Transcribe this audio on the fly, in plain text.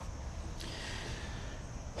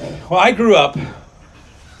Well, I grew up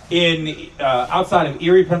in outside of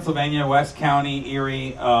Erie, Pennsylvania, West County,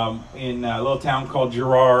 Erie, in a little town called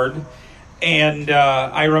Girard. And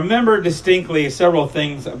I remember distinctly several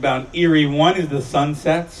things about Erie. One is the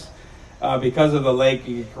sunsets. Because of the lake,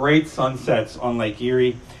 you get great sunsets on Lake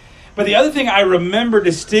Erie. But the other thing I remember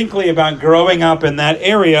distinctly about growing up in that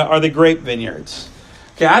area are the grape vineyards.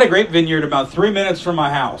 Okay, I had a grape vineyard about 3 minutes from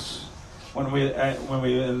my house. When we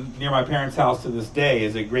near my parents' house to this day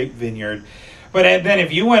is a grape vineyard. But then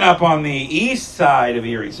if you went up on the east side of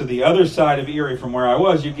Erie, so the other side of Erie from where I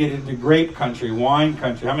was, you get into grape country, wine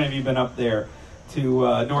country. How many of you have been up there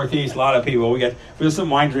to Northeast? A lot of people. There's some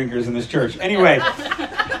wine drinkers in this church. Anyway,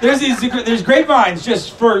 there's grapevines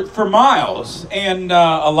just for miles, and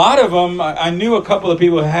a lot of them. I knew a couple of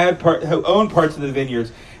people who owned parts of the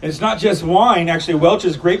vineyards. And it's not just wine. Actually,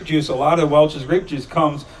 Welch's grape juice. A lot of Welch's grape juice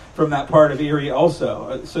comes from that part of Erie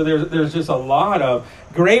also. So there's just a lot of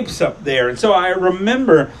grapes up there. And so I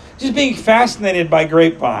remember just being fascinated by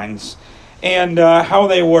grapevines and how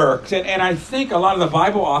they worked. And I think a lot of the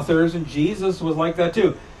Bible authors, and Jesus was like that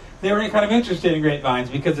too, they were kind of interested in grapevines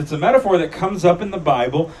because it's a metaphor that comes up in the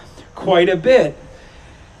Bible quite a bit.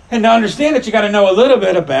 And to understand it, you got to know a little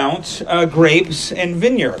bit about grapes and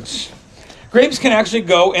vineyards. Grapes can actually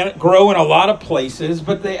go and grow in a lot of places,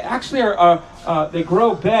 but they actually they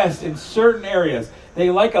grow best in certain areas. They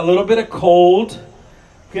like a little bit of cold.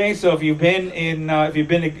 Okay, so if you've been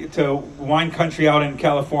to wine country out in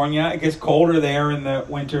California, it gets colder there in the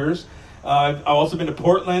winters. I've also been to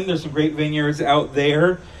Portland. There's some great vineyards out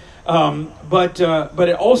there, but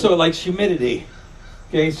it also likes humidity.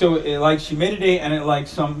 Okay, so it likes humidity and it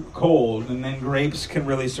likes some cold, and then grapes can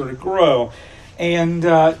really sort of grow. And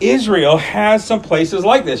Israel has some places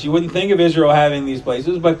like this. You wouldn't think of Israel having these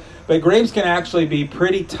places, but grapes can actually be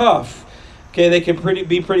pretty tough. Okay, they can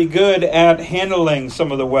be pretty good at handling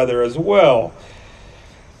some of the weather as well.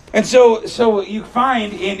 And so you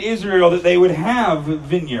find in Israel that they would have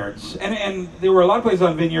vineyards. And there were a lot of places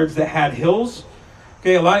on vineyards that had hills.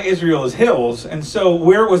 Okay, a lot of Israel is hills. And so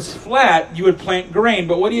where it was flat, you would plant grain.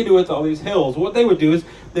 But what do you do with all these hills? What they would do is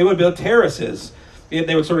they would build terraces.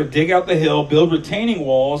 They would sort of dig out the hill, build retaining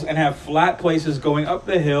walls, and have flat places going up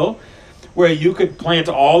the hill where you could plant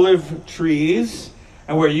olive trees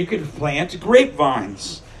and where you could plant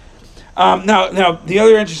grapevines. Now, the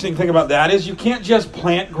other interesting thing about that is you can't just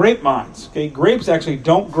plant grapevines. Okay, grapes actually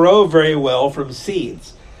don't grow very well from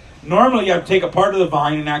seeds. Normally, you have to take a part of the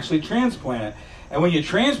vine and actually transplant it. And when you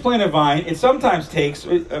transplant a vine, it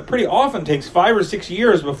pretty often takes 5 or 6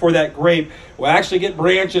 years before that grape will actually get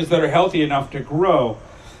branches that are healthy enough to grow.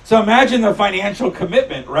 So imagine the financial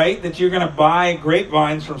commitment, right? That you're going to buy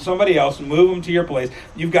grapevines from somebody else and move them to your place.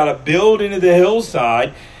 You've got to build into the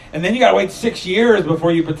hillside, and then you got to wait 6 years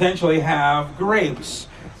before you potentially have grapes.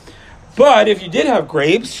 But if you did have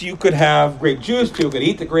grapes, you could have grape juice. People could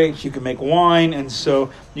eat the grapes. You could make wine, and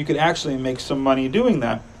so you could actually make some money doing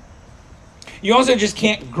that. You also just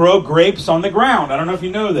can't grow grapes on the ground. I don't know if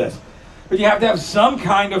you know this, but you have to have some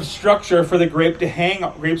kind of structure for the grapes to hang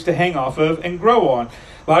off of and grow on.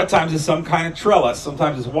 A lot of times it's some kind of trellis.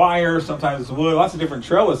 Sometimes it's wire, sometimes it's wood, lots of different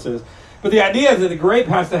trellises. But the idea is that the grape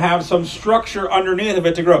has to have some structure underneath of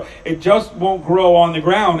it to grow. It just won't grow on the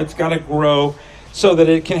ground. It's got to grow so that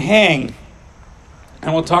it can hang.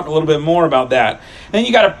 And we'll talk a little bit more about that. Then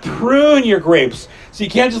you got to prune your grapes. So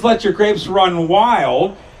you can't just let your grapes run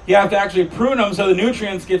wild. You have to actually prune them so the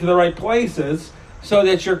nutrients get to the right places so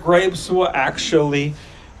that your grapes will actually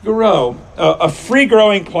grow. A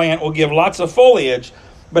free-growing plant will give lots of foliage,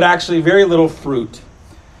 but actually very little fruit.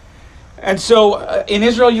 And so in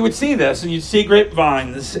Israel, you would see this, and you'd see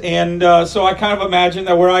grapevines. And so I kind of imagine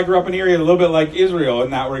that where I grew up in Erie, a little bit like Israel in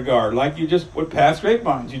that regard. Like you just would pass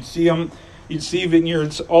grapevines. You'd see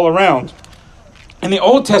vineyards all around. In the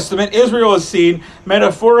Old Testament, Israel is seen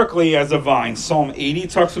metaphorically as a vine. Psalm 80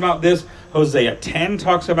 talks about this. Hosea 10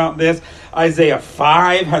 talks about this. Isaiah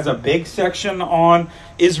 5 has a big section on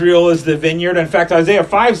Israel as the vineyard. In fact, Isaiah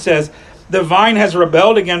 5 says, the vine has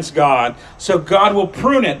rebelled against God, so God will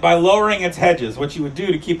prune it by lowering its hedges. What you would do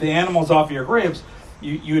to keep the animals off your grapes,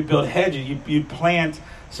 you would build hedges. You'd plant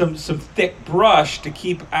some thick brush to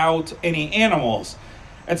keep out any animals.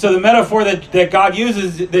 And so the metaphor that God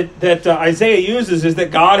uses, that Isaiah uses, is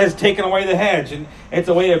that God has taken away the hedge. And it's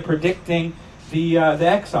a way of predicting the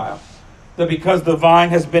exile. That because the vine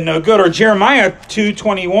has been no good. Or Jeremiah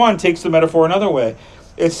 2:21 takes the metaphor another way.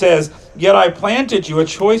 It says, yet I planted you a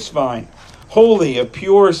choice vine, holy, of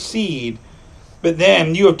pure seed. But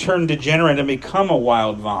then you have turned degenerate and become a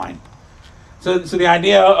wild vine. So the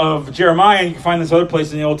idea of Jeremiah, and you can find this other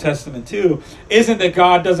place in the Old Testament too, isn't that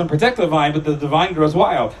God doesn't protect the vine, but the vine grows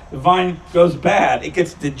wild. The vine goes bad. It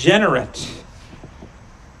gets degenerate.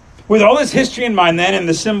 With all this history in mind then, and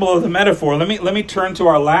the symbol of the metaphor, let me turn to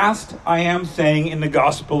our last I am saying in the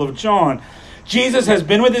Gospel of John. Jesus has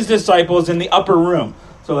been with his disciples in the upper room.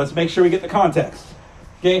 So let's make sure we get the context.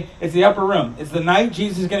 Okay, it's the upper room. It's the night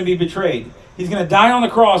Jesus is going to be betrayed. He's going to die on the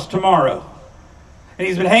cross tomorrow. And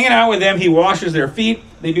he's been hanging out with them. He washes their feet.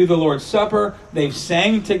 They do the Lord's Supper. They've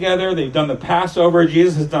sang together. They've done the Passover.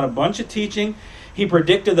 Jesus has done a bunch of teaching. He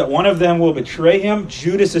predicted that one of them will betray him.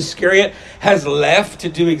 Judas Iscariot has left to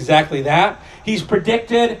do exactly that. He's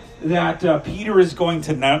predicted that Peter is going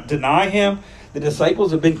to deny him. The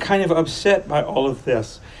disciples have been kind of upset by all of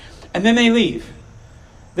this. And then they leave.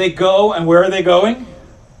 They go, and where are they going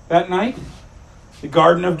that night? The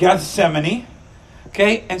Garden Gethsemane.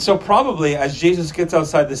 Okay, and so probably as Jesus gets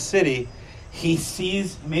outside the city,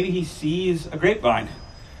 maybe he sees a grapevine.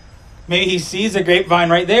 Maybe he sees a grapevine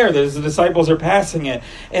right there as the disciples are passing it.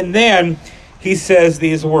 And then he says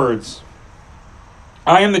these words,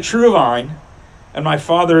 I am the true vine, and my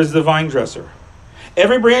Father is the vine dresser.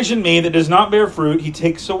 Every branch in me that does not bear fruit, he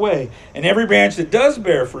takes away. And every branch that does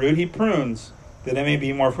bear fruit, he prunes, that it may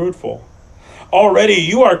be more fruitful. Already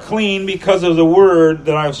you are clean because of the word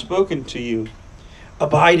that I have spoken to you.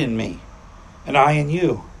 Abide in me, and I in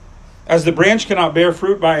you. As the branch cannot bear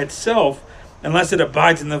fruit by itself unless it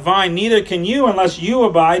abides in the vine, neither can you unless you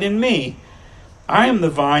abide in me. I am the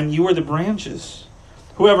vine, you are the branches.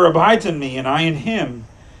 Whoever abides in me and I in him,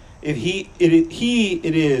 it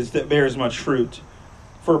is that bears much fruit.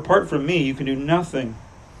 For apart from me, you can do nothing.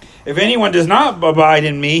 If anyone does not abide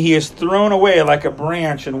in me, he is thrown away like a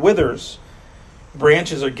branch and withers.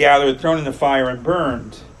 Branches are gathered, thrown in the fire, and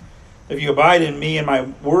burned. If you abide in me and my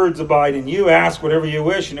words abide in you, ask whatever you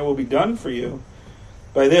wish, and it will be done for you.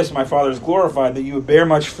 By this my Father is glorified, that you would bear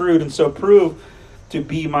much fruit, and so prove to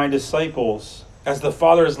be my disciples. As the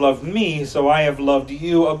Father has loved me, so I have loved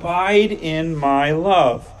you. Abide in my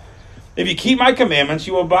love. If you keep my commandments,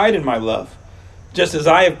 you will abide in my love, just as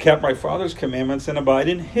I have kept my Father's commandments and abide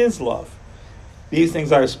in his love. These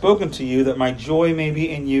things I have spoken to you, that my joy may be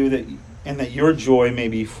in you, and that your joy may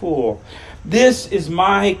be full. This is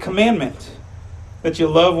my commandment, that you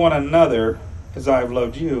love one another as I have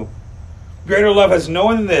loved you. Greater love has no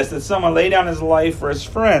one than this, that someone lay down his life for his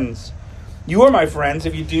friends. You are my friends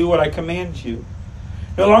if you do what I command you.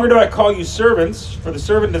 No longer do I call you servants, for the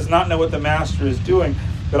servant does not know what the master is doing,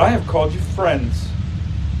 but I have called you friends.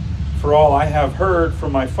 For all I have heard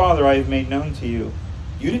from my Father I have made known to you.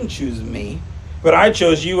 You didn't choose me, but I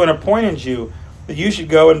chose you and appointed you, that you should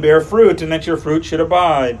go and bear fruit, and that your fruit should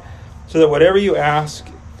abide, so that whatever you ask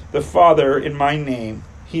the Father in my name,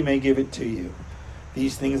 he may give it to you.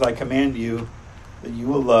 These things I command you, that you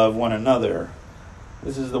will love one another.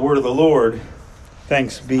 This is the word of the Lord.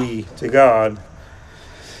 Thanks be to God.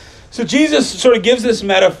 So Jesus sort of gives this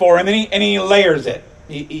metaphor, and then he layers it.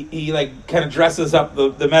 He like kind of dresses up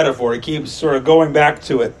the metaphor. He keeps sort of going back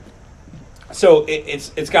to it. So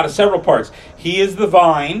it's got several parts. He is the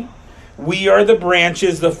vine. We are the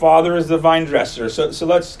branches. The Father is the vine dresser. So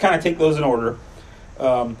let's kind of take those in order.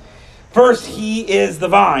 First, he is the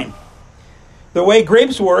vine. The way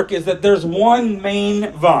grapes work is that there's one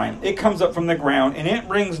main vine. It comes up from the ground, and it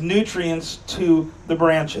brings nutrients to the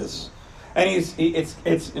branches. And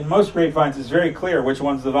it's in most grapevines, it's very clear which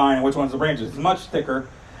one's the vine and which one's the branches. It's much thicker.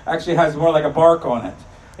 Actually has more like a bark on it.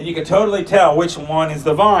 And you can totally tell which one is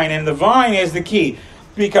the vine. And the vine is the key,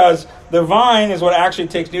 because the vine is what actually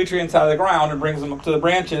takes nutrients out of the ground and brings them up to the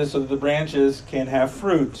branches so that the branches can have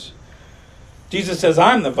fruit. Jesus says,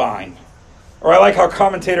 I'm the vine. Or I like how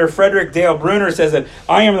commentator Frederick Dale Bruner says that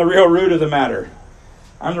I am the real root of the matter.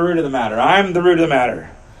 I'm the root of the matter. I'm the root of the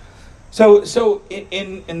matter. So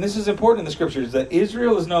and this is important in the scriptures, that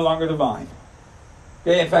Israel is no longer the vine.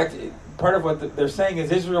 Okay, in fact, part of what they're saying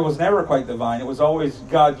is Israel was never quite the vine. It was always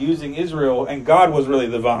God using Israel, and God was really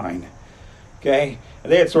the vine. Okay,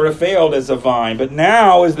 they had sort of failed as a vine, but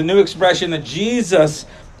now is the new expression that Jesus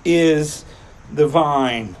is the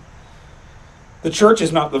vine. The church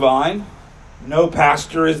is not the vine. No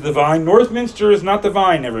pastor is the vine. Northminster is not the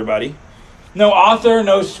vine, everybody. No author,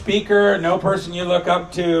 no speaker, no person you look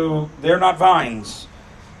up to, they're not vines.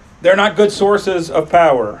 They're not good sources of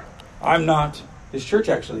power. I'm not. This church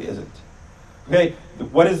actually isn't. Okay,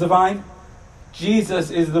 what is the vine?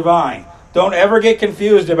 Jesus is the vine. Don't ever get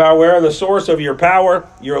confused about where the source of your power,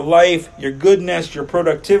 your life, your goodness, your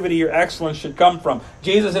productivity, your excellence should come from.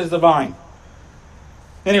 Jesus is the vine.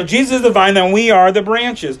 And if Jesus is the vine, then we are the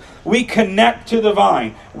branches. We connect to the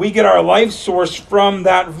vine. We get our life source from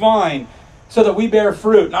that vine. so that we bear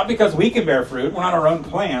fruit, not because we can bear fruit. We're not our own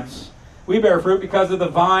plants. We bear fruit because of the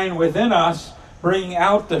vine within us bringing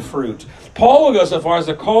out the fruit. Paul will go so far as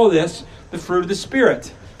to call this the fruit of the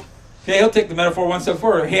Spirit. Okay, he'll take the metaphor one step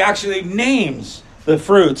further. He actually names the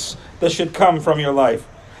fruits that should come from your life.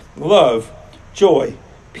 Love, joy,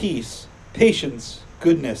 peace, patience,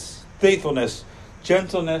 goodness, faithfulness,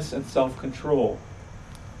 gentleness, and self-control.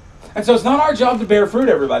 And so it's not our job to bear fruit,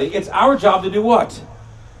 everybody. It's our job to do what?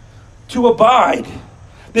 To abide.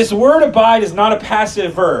 This word abide is not a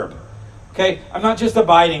passive verb. Okay, I'm not just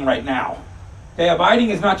abiding right now. Okay, abiding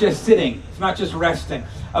is not just sitting. It's not just resting.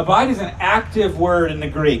 Abide is an active word in the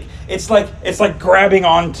Greek. It's like grabbing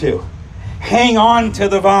onto. Hang on to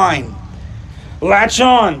the vine. Latch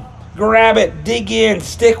on. Grab it. Dig in.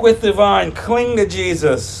 Stick with the vine. Cling to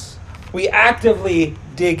Jesus. We actively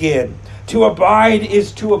dig in. To abide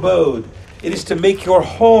is to abode. It is to make your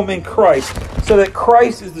home in Christ, so that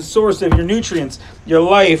Christ is the source of your nutrients, your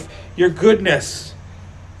life, your goodness.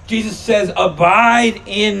 Jesus says, abide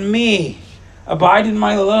in me. Abide in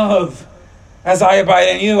my love, as I abide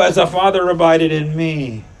in you, as the Father abided in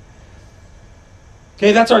me.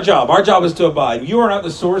 Okay, that's our job. Our job is to abide. You are not the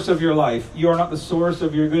source of your life. You are not the source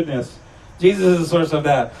of your goodness. Jesus is the source of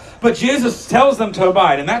that. But Jesus tells them to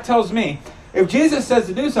abide, and that tells me, if Jesus says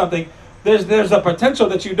to do something, there's a potential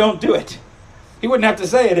that you don't do it. He wouldn't have to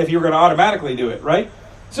say it if you were going to automatically do it, right?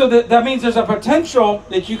 So that means there's a potential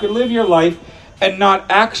that you could live your life and not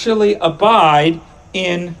actually abide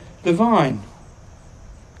in the vine.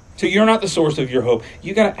 So you're not the source of your hope.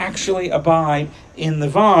 You got to actually abide in the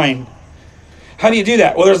vine. How do you do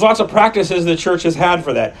that? Well, there's lots of practices the church has had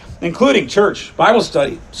for that, including church, Bible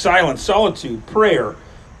study, silence, solitude, prayer,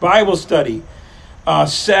 Bible study,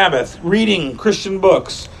 Sabbath, reading Christian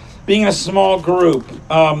books, being in a small group,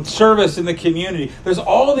 service in the community. There's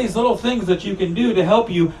all these little things that you can do to help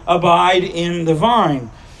you abide in the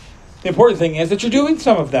vine. The important thing is that you're doing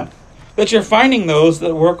some of them, that you're finding those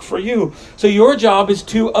that work for you. So your job is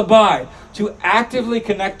to abide, to actively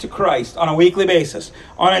connect to Christ on a weekly basis,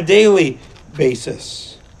 on a daily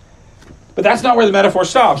basis. But that's not where the metaphor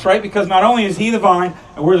stops, right? Because not only is he the vine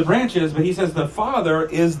and we're the branches, but he says the Father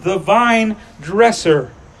is the vine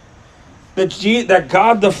dresser. That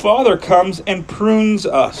God the Father comes and prunes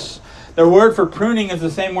us. The word for pruning is the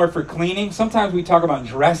same word for cleaning. Sometimes we talk about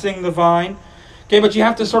dressing the vine. Okay, but you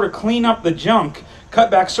have to sort of clean up the junk,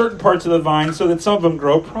 cut back certain parts of the vine so that some of them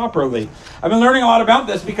grow properly. I've been learning a lot about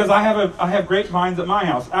this because I have grapevines at my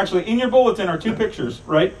house. Actually, in your bulletin are two pictures,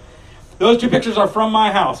 right? Those two pictures are from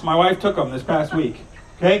my house. My wife took them this past week.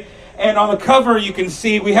 Okay? And on the cover you can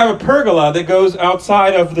see we have a pergola that goes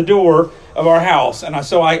outside of the door of our house. And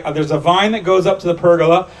there's a vine that goes up to the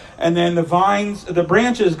pergola, and then the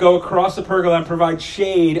branches go across the pergola and provide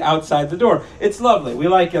shade outside the door. It's lovely. We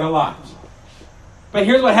like it a lot. But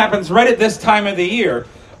here's what happens right at this time of the year.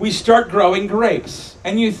 We start growing grapes.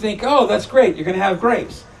 And you think, oh, that's great. You're going to have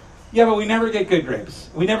grapes. Yeah, but we never get good grapes.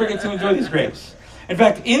 We never get to enjoy these grapes. In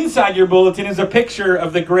fact, inside your bulletin is a picture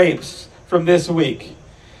of the grapes from this week.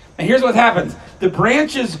 And here's what happens. The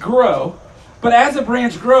branches grow, but as a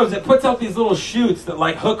branch grows, it puts out these little shoots that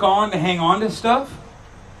like hook on to hang on to stuff.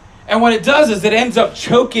 And what it does is it ends up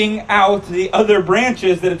choking out the other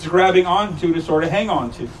branches that it's grabbing onto to sort of hang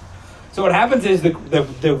on to. So what happens is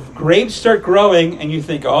the grapes start growing, and you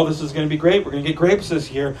think, oh, this is going to be great. We're going to get grapes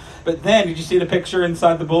this year. But then, did you see the picture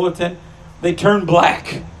inside the bulletin? They turn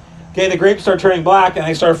black. Okay, the grapes start turning black, and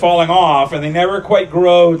they start falling off, and they never quite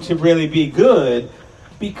grow to really be good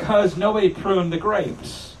because nobody pruned the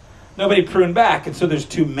grapes. Nobody pruned back. And so there's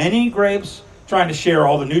too many grapes trying to share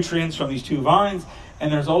all the nutrients from these two vines,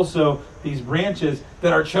 and there's also these branches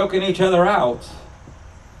that are choking each other out.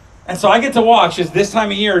 And so I get to watch as this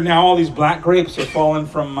time of year now all these black grapes are falling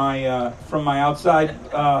from my outside.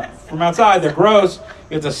 From outside, they're gross.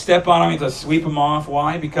 You have to step on them. You have to sweep them off.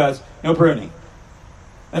 Why? Because no pruning.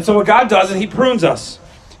 And so what God does is He prunes us.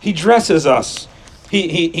 He dresses us.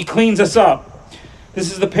 He cleans us up.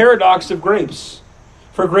 This is the paradox of grapes.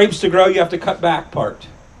 For grapes to grow, you have to cut back part.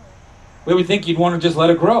 We would think you'd want to just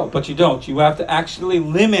let it grow, but you don't. You have to actually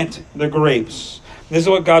limit the grapes. This is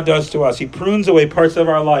what God does to us. He prunes away parts of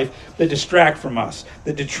our life that distract from us,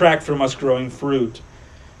 that detract from us growing fruit.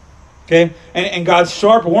 Okay? And God's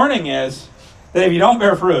sharp warning is that if you don't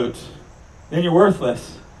bear fruit, then you're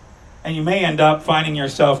worthless. And you may end up finding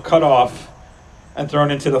yourself cut off and thrown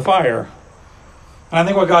into the fire. And I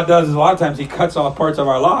think what God does is a lot of times He cuts off parts of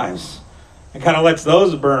our lives and kind of lets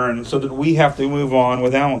those burn so that we have to move on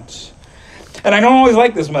without. And I don't always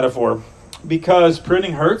like this metaphor because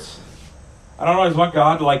pruning hurts. I don't always want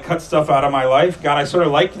God to like cut stuff out of my life. God, I sort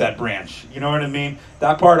of liked that branch. You know what I mean?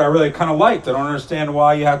 That part I really kind of liked. I don't understand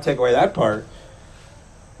why you have to take away that part.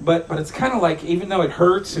 But it's kind of like, even though it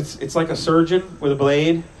hurts, it's like a surgeon with a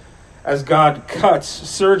blade, as God cuts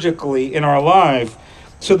surgically in our life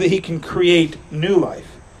so that he can create new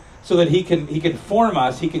life, so that he can form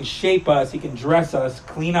us, he can shape us, he can dress us,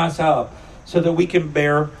 clean us up, so that we can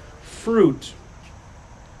bear fruit.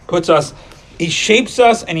 He shapes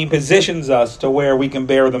us and he positions us to where we can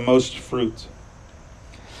bear the most fruit.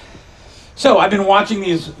 So I've been watching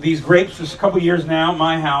these grapes for a couple years now at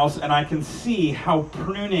my house, and I can see how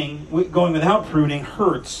going without pruning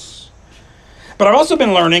hurts. But I've also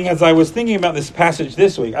been learning, as I was thinking about this passage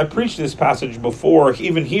this week. I preached this passage before,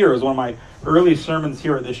 even here, as one of my early sermons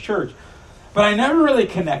here at this church. But I never really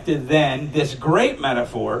connected then this grape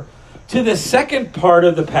metaphor to the second part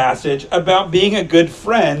of the passage about being a good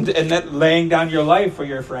friend, and that laying down your life for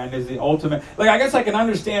your friend is the ultimate. Like, I guess I can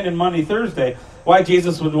understand in Monday, Thursday, why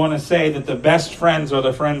Jesus would want to say that the best friends are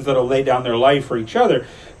the friends that'll lay down their life for each other,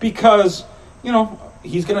 because,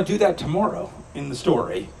 he's going to do that tomorrow in the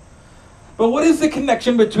story. But what is the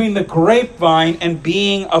connection between the grapevine and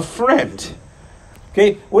being a friend?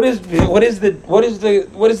 Okay, what is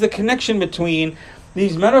the connection between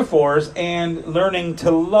these metaphors and learning to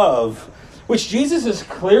love, which Jesus is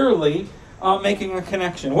clearly making a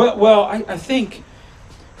connection? Well, I think,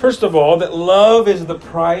 first of all, that love is the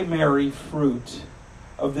primary fruit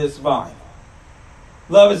of this vine.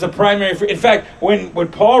 Love is the primary fruit. In fact, when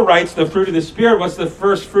Paul writes the fruit of the Spirit, what's the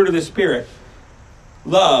first fruit of the Spirit?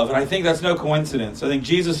 Love. And I think that's no coincidence. I think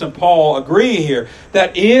Jesus and Paul agree here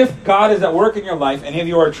that if God is at work in your life, and if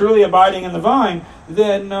you are truly abiding in the vine,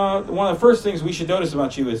 then one of the first things we should notice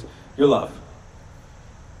about you is your love.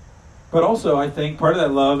 But also, I think part of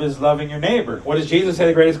that love is loving your neighbor. What does Jesus say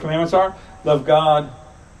the greatest commandments are? Love God,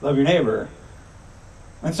 love your neighbor.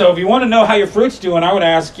 And so if you want to know how your fruit's doing, I would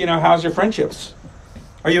ask, how's your friendships?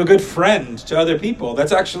 Are you a good friend to other people?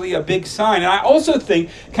 That's actually a big sign. And I also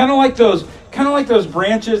think, kind of like those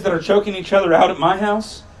branches that are choking each other out at my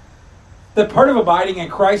house, that part of abiding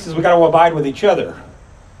in Christ is we got to abide with each other.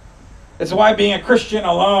 It's why being a Christian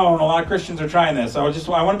alone, a lot of Christians are trying this. I want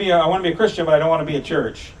to be a Christian, but I don't want to be a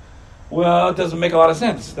church. Well, it doesn't make a lot of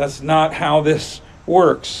sense. That's not how this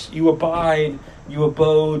works. You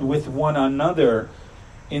abode with one another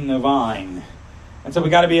in the vine. And so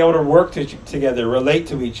we got to be able to work together, relate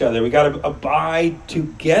to each other. We got to abide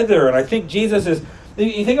together. And I think Jesus is,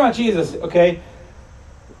 you think about Jesus, okay?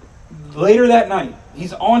 Later that night,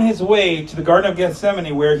 he's on his way to the Garden of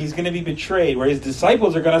Gethsemane, where he's going to be betrayed, where his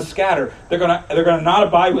disciples are going to scatter. They're going to not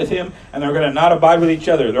abide with him, and they're going to not abide with each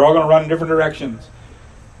other. They're all going to run in different directions.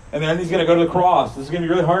 And then he's going to go to the cross. This is going to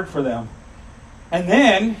be really hard for them. And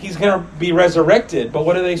then he's going to be resurrected. But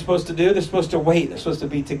what are they supposed to do? They're supposed to wait. They're supposed to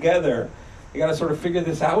be together. You got to sort of figure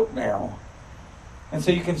this out now. And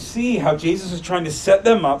so you can see how Jesus is trying to set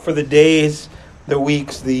them up for the days, the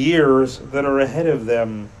weeks, the years that are ahead of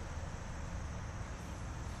them.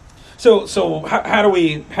 So how do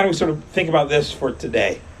we sort of think about this for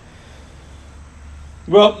today?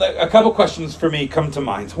 Well, a couple questions for me come to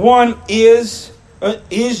mind. One is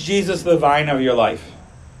Jesus the vine of your life?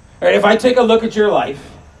 All right, if I take a look at your life,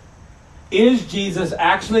 is Jesus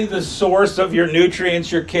actually the source of your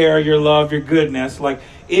nutrients, your care, your love, your goodness? Like,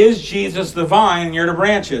 is Jesus the vine and you're the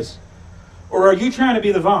branches? Or are you trying to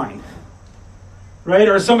be the vine? Right?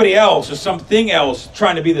 Or somebody else or something else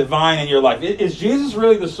trying to be the vine in your life? Is Jesus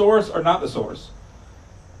really the source or not the source?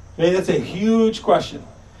 Okay, that's a huge question.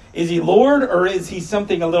 Is he Lord, or is he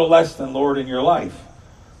something a little less than Lord in your life?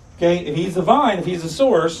 Okay, if he's the vine, if he's the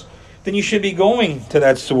source, then you should be going to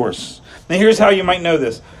that source. Now here's how you might know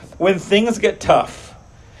this. When things get tough,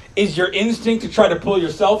 is your instinct to try to pull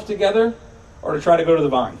yourself together or to try to go to the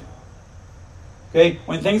vine? Okay,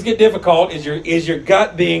 when things get difficult, is your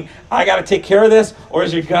gut being, I got to take care of this, or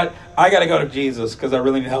is your gut, I got to go to Jesus because I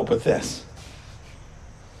really need help with this?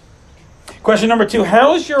 Question number 2,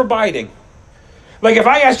 how is your abiding? Like, if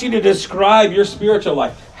I asked you to describe your spiritual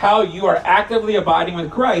life, how you are actively abiding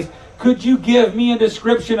with Christ, could you give me a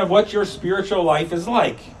description of what your spiritual life is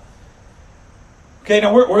like? Okay,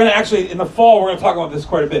 now we're going to actually, in the fall, we're going to talk about this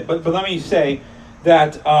quite a bit. But let me say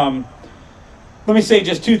that, let me say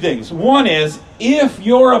just 2 things. One is, if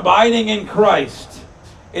your abiding in Christ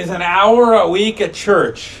is an hour a week at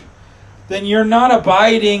church, then you're not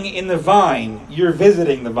abiding in the vine. You're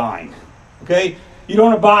visiting the vine. Okay? You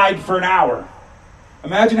don't abide for an hour.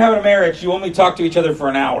 Imagine having a marriage, you only talk to each other for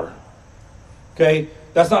an hour. Okay?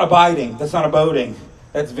 That's not abiding. That's not abiding.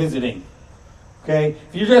 That's visiting. Okay?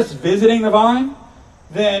 If you're just visiting the vine,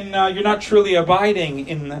 then you're not truly abiding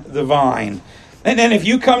in the vine. And then if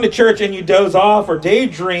you come to church and you doze off or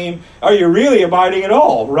daydream, are you really abiding at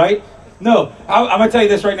all, right? No, I'm going to tell you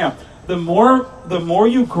this right now. The more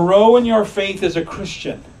you grow in your faith as a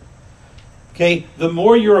Christian, okay, the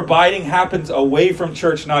more your abiding happens away from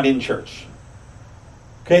church, not in church.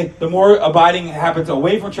 Okay, the more abiding happens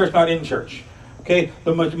away from church, not in church. Okay,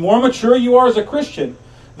 the more mature you are as a Christian,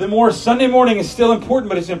 the more Sunday morning is still important,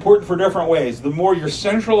 but it's important for different ways. The more your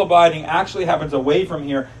central abiding actually happens away from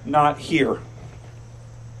here, not here.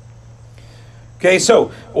 Okay,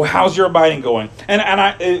 so how's your abiding going?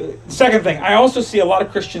 And second thing, I also see a lot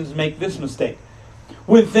of Christians make this mistake.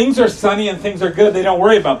 When things are sunny and things are good, they don't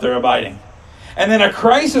worry about their abiding. And then a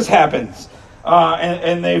crisis happens,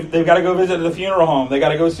 and they've got to go visit the funeral home. They got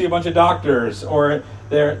to go see a bunch of doctors, or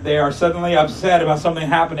they are suddenly upset about something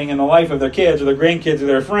happening in the life of their kids or their grandkids or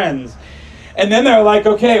their friends. And then they're like,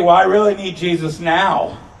 okay, well, I really need Jesus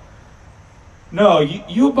now. No,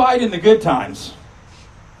 you abide in the good times,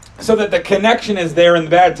 so that the connection is there in the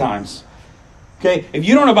bad times. Okay, if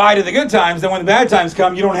you don't abide in the good times, then when the bad times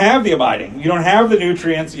come, you don't have the abiding. You don't have the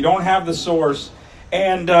nutrients. You don't have the source.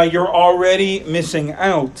 And you're already missing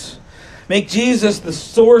out. Make Jesus the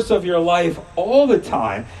source of your life all the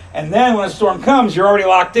time. And then when a storm comes, you're already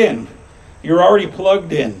locked in. You're already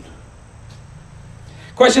plugged in.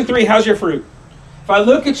 Question 3, how's your fruit? If I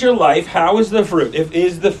look at your life, how is the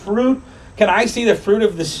fruit? Can I see the fruit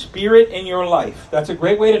of the Spirit in your life? That's a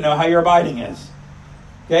great way to know how your abiding is.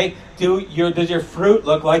 Okay? Does your fruit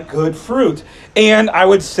look like good fruit? And I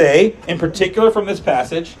would say, in particular from this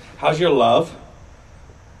passage, how's your love?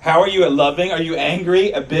 How are you at loving? Are you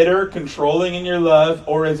angry, bitter, controlling in your love?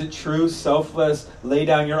 Or is it true, selfless, lay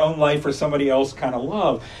down your own life for somebody else kind of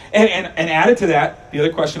love? And added to that, the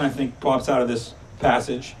other question I think pops out of this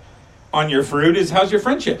passage on your fruit is, how's your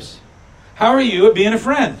friendships? How are you at being a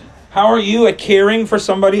friend? How are you at caring for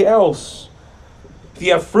somebody else? If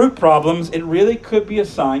you have fruit problems, it really could be a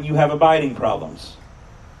sign you have abiding problems.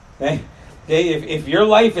 Okay? If your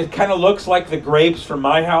life, it kind of looks like the grapes from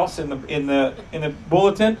my house in the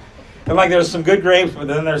bulletin, and like there's some good grapes, but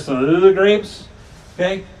then there's some other grapes.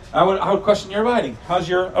 Okay, I would question your abiding. How's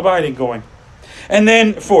your abiding going? And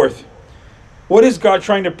then fourth, what is God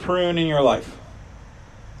trying to prune in your life?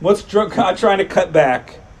 What's God trying to cut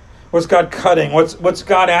back? What's God cutting? What's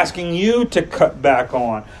God asking you to cut back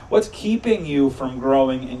on? What's keeping you from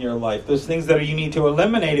growing in your life? Those things that you need to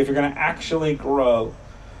eliminate if you're going to actually grow.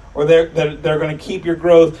 Or they're going to keep your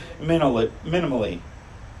growth minimally.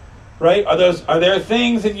 Right? Are there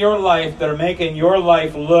things in your life that are making your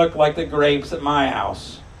life look like the grapes at my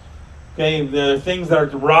house? Okay, there are things that are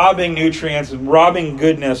robbing nutrients and robbing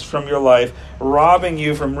goodness from your life, robbing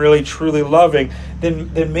you from really truly loving.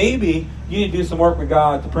 Then maybe you need to do some work with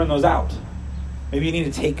God to prune those out. Maybe you need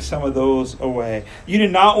to take some of those away. You do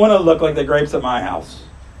not want to look like the grapes at my house.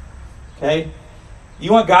 Okay?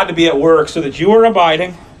 You want God to be at work so that you are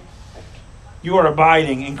abiding. You are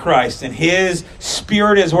abiding in Christ, and His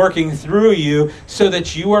Spirit is working through you so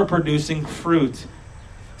that you are producing fruit.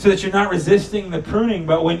 So that you're not resisting the pruning,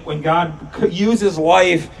 but when God uses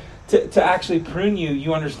life to actually prune you,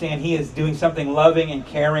 you understand He is doing something loving and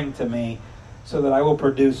caring to me so that I will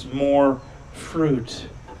produce more fruit.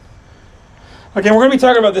 Again, we're going to be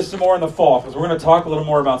talking about this some more in the fall, because we're going to talk a little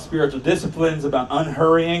more about spiritual disciplines, about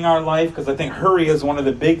unhurrying our life, because I think hurry is one of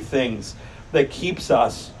the big things that keeps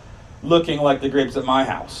us looking like the grapes at my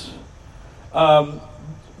house.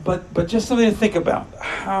 But just something to think about.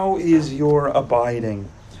 How is your abiding?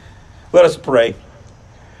 Let us pray.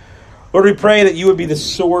 Lord, we pray that you would be the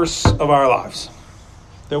source of our lives,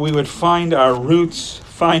 that we would find our roots,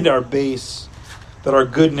 find our base, that our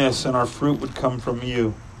goodness and our fruit would come from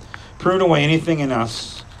you. Prune away anything in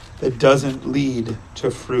us that doesn't lead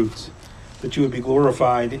to fruit, that you would be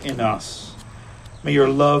glorified in us. May your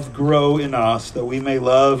love grow in us, that we may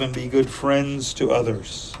love and be good friends to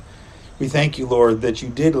others. We thank you, Lord, that you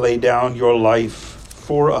did lay down your life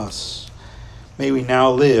for us. May we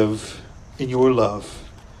now live in your love.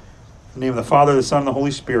 In the name of the Father, the Son, and the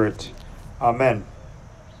Holy Spirit. Amen.